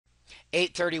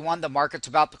8:31, the market's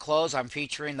about to close. I'm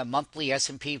featuring the monthly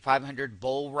S&P 500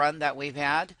 bull run that we've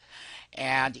had.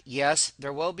 And yes,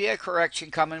 there will be a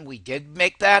correction coming. We did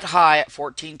make that high at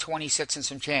 1426 and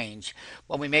some change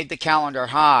when we made the calendar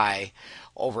high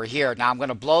over here. Now I'm going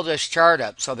to blow this chart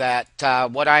up so that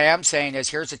what I am saying is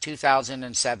here's a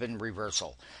 2007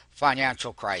 reversal.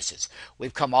 Financial crisis.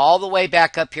 We've come all the way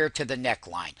back up here to the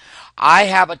neckline. I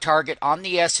have a target on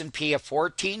the S&P of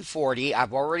 1440.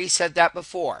 I've already said that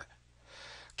before.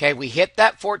 Okay, we hit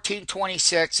that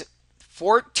 1426,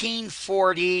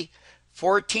 1440,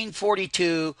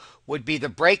 1442 would be the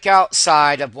breakout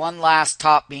side of one last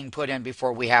top being put in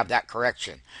before we have that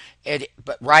correction.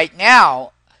 But right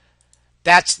now,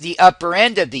 that's the upper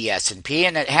end of the S&P,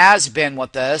 and it has been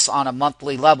with us on a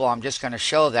monthly level. I'm just going to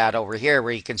show that over here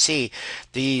where you can see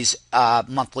these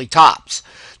monthly tops.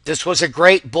 This was a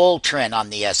great bull trend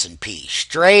on the S&P.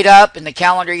 Straight up in the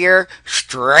calendar year,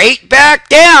 straight back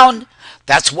down.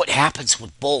 That's what happens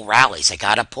with bull rallies. They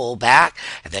got to pull back,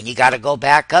 and then you got to go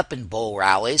back up in bull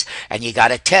rallies, and you got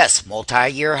to test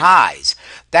multi-year highs.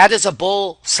 That is a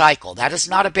bull cycle. That is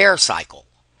not a bear cycle.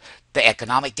 The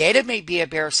economic data may be a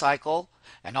bear cycle,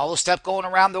 and all the stuff going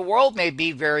around the world may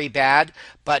be very bad,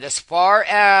 but as far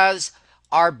as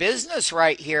our business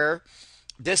right here,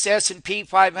 this S&P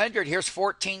 500, here's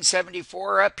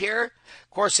 1474 up here.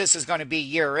 Of course, this is going to be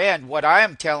year end. What I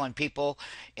am telling people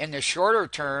in the shorter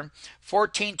term,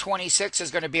 1426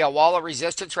 is going to be a wall of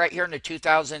resistance right here in the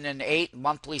 2008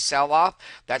 monthly sell-off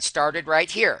that started right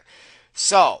here.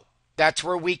 So that's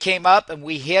where we came up and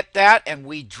we hit that and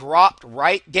we dropped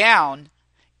right down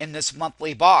in this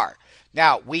monthly bar.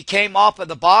 Now, we came off of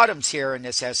the bottoms here in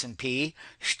this S&P,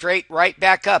 straight right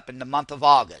back up in the month of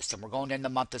August, and we're going in the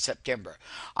month of September.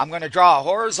 I'm going to draw a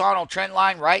horizontal trend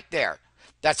line right there.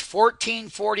 That's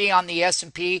 1440 on the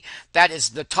S&P. That is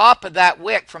the top of that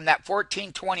wick from that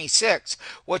 1426,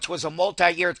 which was a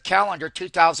multi-year calendar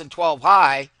 2012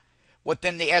 high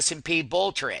within the S&P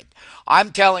bull trend.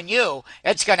 I'm telling you,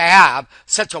 it's going to have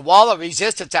such a wall of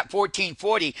resistance at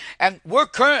 1440, and we're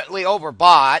currently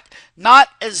overbought, not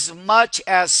as much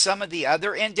as some of the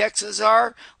other indexes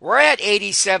are. We're at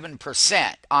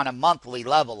 87% on a monthly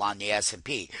level on the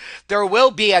S&P. There will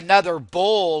be another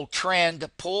bull trend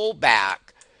pullback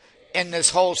in this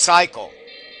whole cycle.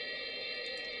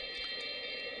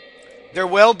 There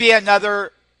will be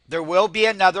another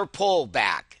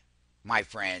pullback, my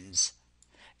friends.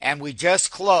 And we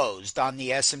just closed on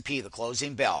the S&P, the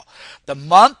closing bell. The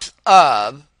month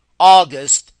of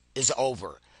August is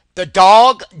over. The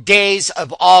dog days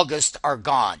of August are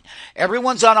gone.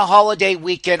 Everyone's on a holiday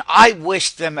weekend. I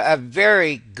wish them a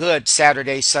very good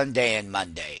Saturday, Sunday, and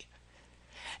Monday.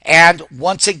 And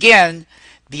once again,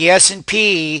 the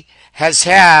S&P has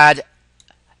had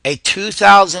a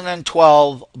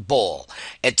 2012 bull.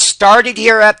 It started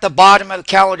here at the bottom of the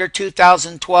calendar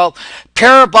 2012,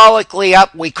 parabolically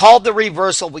up. We called the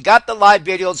reversal. We got the live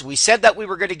videos. We said that we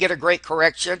were going to get a great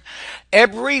correction.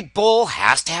 Every bull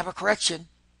has to have a correction.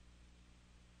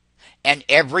 And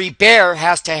every bear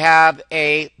has to have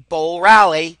a bull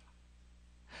rally.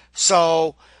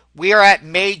 So we are at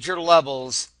major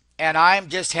levels, and I'm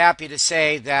just happy to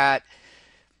say that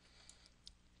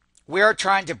we are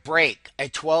trying to break a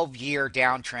 12-year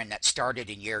downtrend that started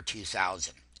in year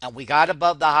 2000. And we got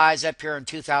above the highs up here in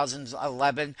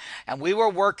 2011, and we were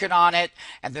working on it,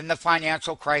 and then the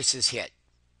financial crisis hit.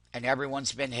 And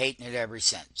everyone's been hating it ever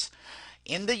since.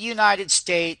 In the United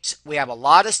States, we have a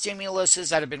lot of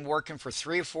stimuluses that have been working for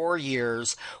 3 or 4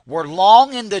 years. We're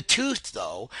long in the tooth,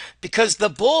 though, because the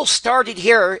bull started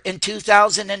here in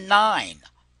 2009.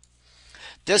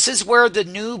 This is where the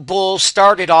new bull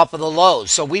started off of the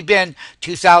lows. So we've been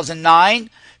 2009,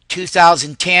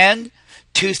 2010,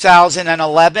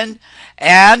 2011,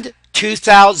 and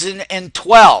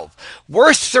 2012.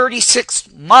 We're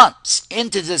 36 months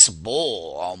into this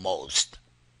bull almost.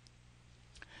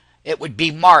 It would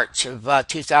be March of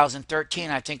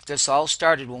 2013. I think this all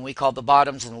started when we called the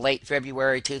bottoms in late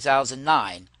February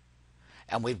 2009.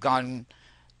 And we've gone,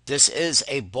 this is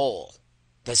a bull.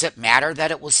 Does it matter that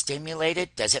it was stimulated?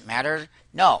 Does it matter?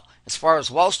 No. As far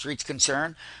as Wall Street's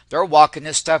concerned, they're walking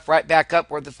this stuff right back up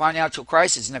where the financial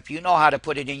crisis. And if you know how to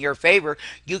put it in your favor,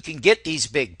 you can get these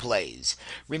big plays.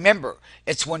 Remember,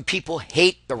 it's when people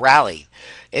hate the rally.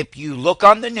 If you look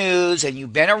on the news and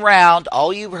you've been around,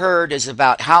 all you've heard is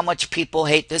about how much people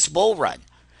hate this bull run.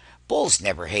 Bulls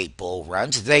never hate bull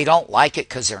runs. They don't like it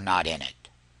because they're not in it.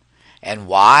 And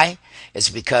why? It's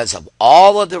because of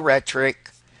all of the rhetoric,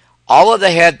 all of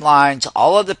the headlines,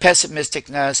 all of the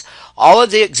pessimisticness, all of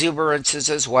the exuberances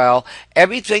as well.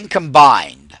 Everything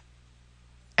combined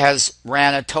has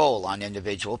ran a toll on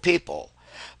individual people.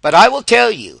 But I will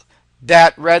tell you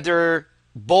that whether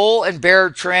bull and bear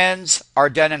trends are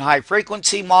done in high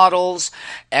frequency models,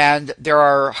 and there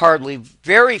are hardly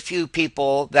very few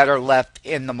people that are left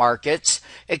in the markets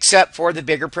except for the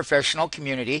bigger professional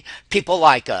community, people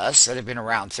like us that have been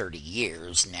around 30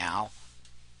 years now.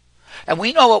 And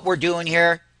we know what we're doing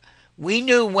here. We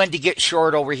knew when to get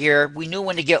short over here. We knew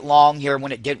when to get long here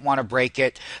when it didn't want to break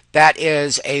it. That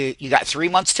is you got 3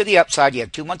 months to the upside. You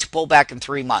have 2 months pullback in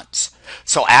 3 months.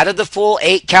 So out of the full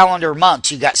 8 calendar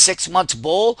months, you got 6 months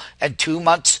bull and 2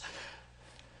 months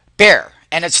bear.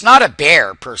 And it's not a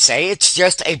bear per se. It's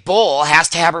just a bull has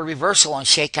to have a reversal and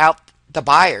shake out the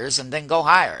buyers and then go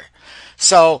higher.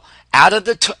 So out of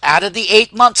the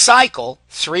 8-month cycle,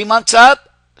 3 months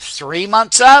up, 3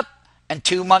 months up, and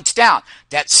 2 months down.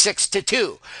 That's 6 to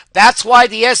 2. That's why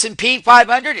the S&P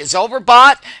 500 is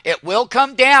overbought. It will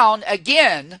come down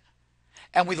again,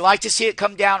 and we'd like to see it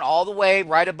come down all the way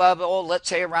right above, let's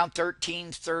say around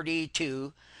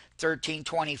 1332,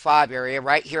 1325 area,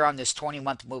 right here on this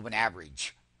 20-month moving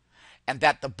average. And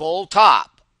that the bull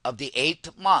top of the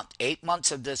 8th month, 8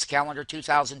 months of this calendar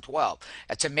 2012,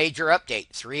 that's a major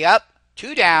update. 3 up,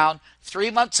 2 down,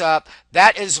 3 months up.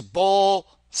 That is bull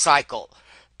cycle.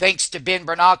 Thanks to Ben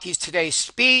Bernanke's today's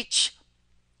speech,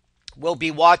 we'll be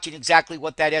watching exactly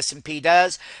what that S&P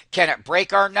does. Can it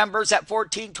break our numbers at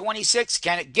 1426?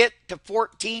 Can it get to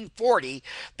 1440?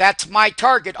 That's my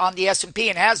target on the S&P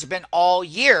and has been all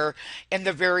year in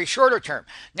the very shorter term.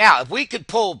 Now, if we could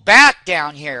pull back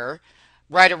down here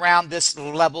right around this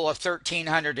level of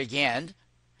 1300 again,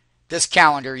 this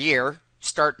calendar year,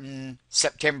 starting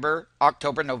September,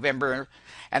 October, November,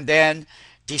 and then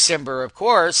December, of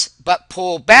course, but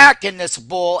pull back in this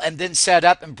bull and then set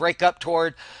up and break up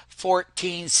toward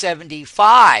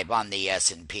 1475 on the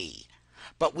S&P.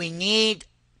 But we need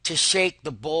to shake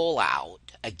the bull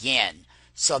out again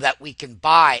so that we can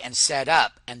buy and set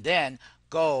up and then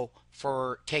go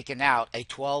for taking out a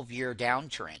 12-year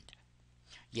downtrend.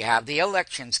 You have the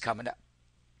elections coming up.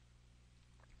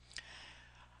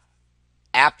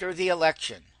 After the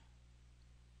election,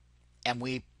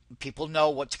 and people know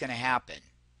what's going to happen,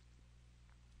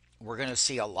 we're going to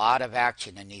see a lot of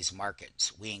action in these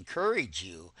markets. We encourage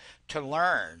you to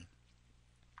learn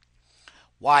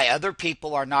why other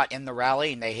people are not in the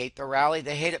rally and they hate the rally.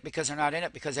 They hate it because they're not in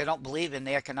it, because they don't believe in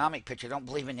the economic picture, don't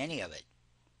believe in any of it.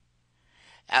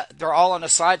 They're all on the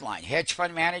sideline. Hedge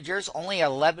fund managers, only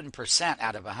 11%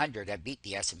 out of 100 have beat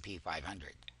the S&P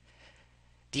 500.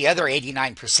 The other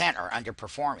 89% are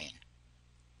underperforming.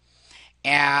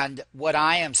 And what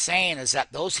I am saying is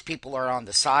that those people are on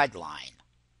the sideline.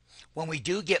 When we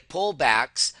do get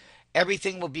pullbacks,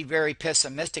 everything will be very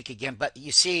pessimistic again. But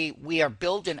you see, we are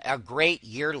building a great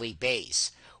yearly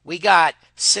base. We got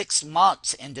 6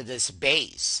 months into this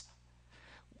base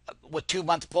with 2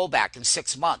 month pullback in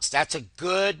 6 months. That's a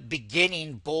good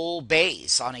beginning bull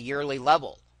base on a yearly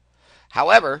level.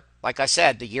 However, like I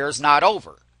said, the year is not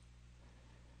over.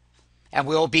 And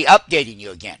we'll be updating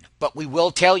you again. But we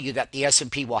will tell you that the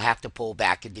S&P will have to pull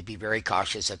back and to be very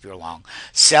cautious if you're long.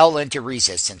 Sell into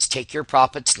resistance. Take your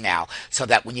profits now so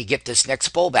that when you get this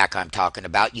next pullback I'm talking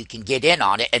about, you can get in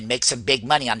on it and make some big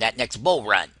money on that next bull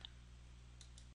run.